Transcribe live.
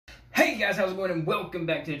Hey guys, how's it going and welcome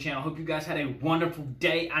back to the channel. Hope you guys had a wonderful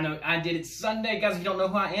day. I know I did. It's Sunday. Guys, if you don't know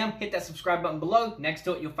who I am, hit that subscribe button below. Next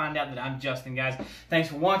to it, you'll find out that I'm Justin, guys. Thanks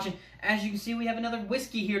for watching. As you can see, we have another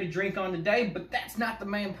whiskey here to drink on today, but that's not the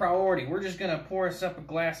main priority. We're just going to pour us up a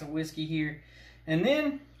glass of whiskey here, and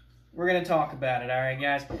then we're going to talk about it, all right,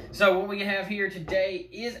 guys? So what we have here today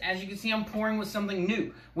is, as you can see, I'm pouring with something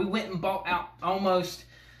new. We went and bought out almost...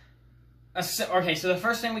 Okay, so the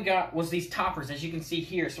first thing we got was these toppers, as you can see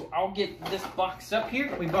here. So I'll get this box up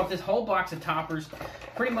here. We bought this whole box of toppers.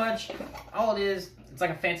 Pretty much all it is, it's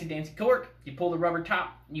like a fancy dancy cork. You pull the rubber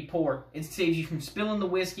top, you pour. It saves you from spilling the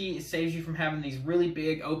whiskey. It saves you from having these really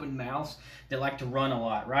big open mouths that like to run a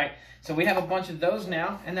lot, right? So we have a bunch of those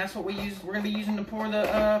now, and that's what we're going to be using to pour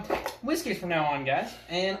the whiskeys from now on, guys.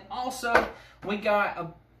 And also, we got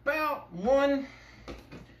about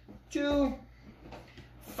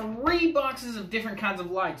 3 boxes of different kinds of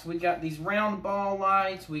lights. We got these round ball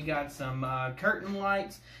lights, we got some curtain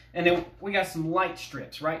lights, and then we got some light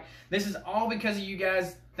strips, right? This is all because of you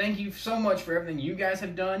guys. Thank you so much for everything you guys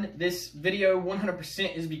have done. This video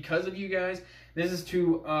 100% is because of you guys. This is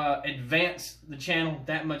to advance the channel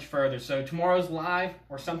that much further. So tomorrow's live,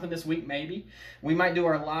 or something this week maybe, we might do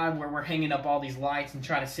our live where we're hanging up all these lights and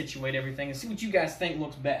try to situate everything and see what you guys think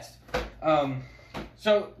looks best.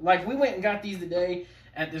 So, like, we went and got these today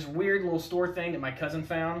at this weird little store thing that my cousin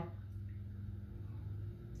found.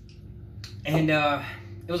 And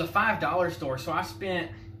it was a $5 store, so I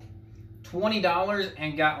spent $20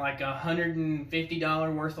 and got like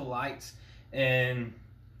 $150 worth of lights and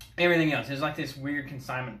everything else. It was like this weird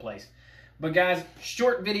consignment place. But guys,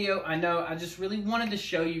 short video, I know. I just really wanted to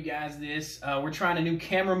show you guys this. We're trying a new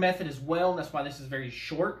camera method as well. That's why this is very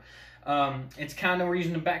short. It's kind of, we're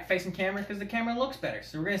using a back-facing camera because the camera looks better.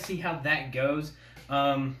 So we're going to see how that goes.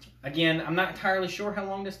 Again, I'm not entirely sure how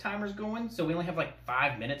long this timer's going, so we only have like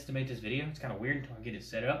 5 minutes to make this video. It's kind of weird until I get it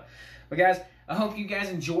set up. But guys, I hope you guys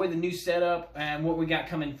enjoy the new setup and what we got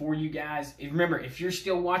coming for you guys. Remember, if you're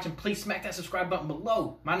still watching, please smack that subscribe button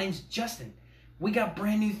below. My name's Justin. We got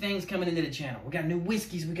brand new things coming into the channel. We got new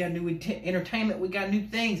whiskeys, we got new entertainment, we got new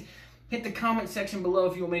things. Hit the comment section below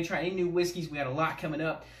if you want me to try any new whiskeys. We got a lot coming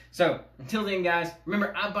up. So, until then, guys,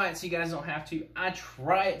 remember, I buy it so you guys don't have to. I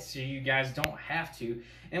try it so you guys don't have to.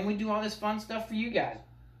 And we do all this fun stuff for you guys.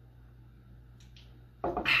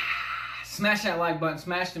 Smash that like button.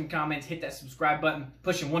 Smash them comments. Hit that subscribe button.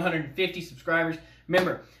 Pushing 150 subscribers.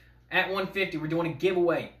 Remember, at 150, we're doing a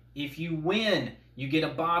giveaway. If you win, you get a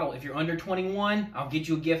bottle. If you're under 21, I'll get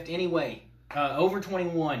you a gift anyway. Over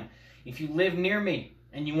 21. If you live near me,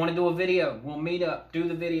 and you want to do a video, we'll meet up, do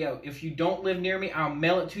the video. If you don't live near me, I'll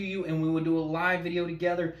mail it to you, and we will do a live video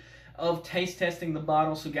together of taste testing the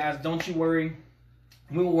bottle. So guys, don't you worry.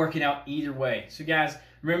 We will work it out either way. So guys,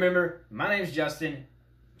 remember, my name's Justin.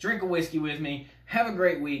 Drink a whiskey with me. Have a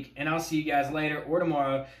great week, and I'll see you guys later or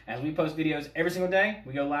tomorrow as we post videos every single day.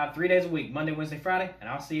 We go live 3 days a week, Monday, Wednesday, Friday, and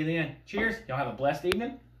I'll see you then. Cheers. Y'all have a blessed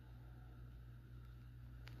evening.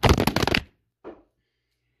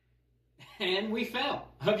 And we fell.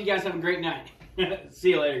 I hope you guys have a great night. See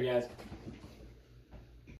you later, guys.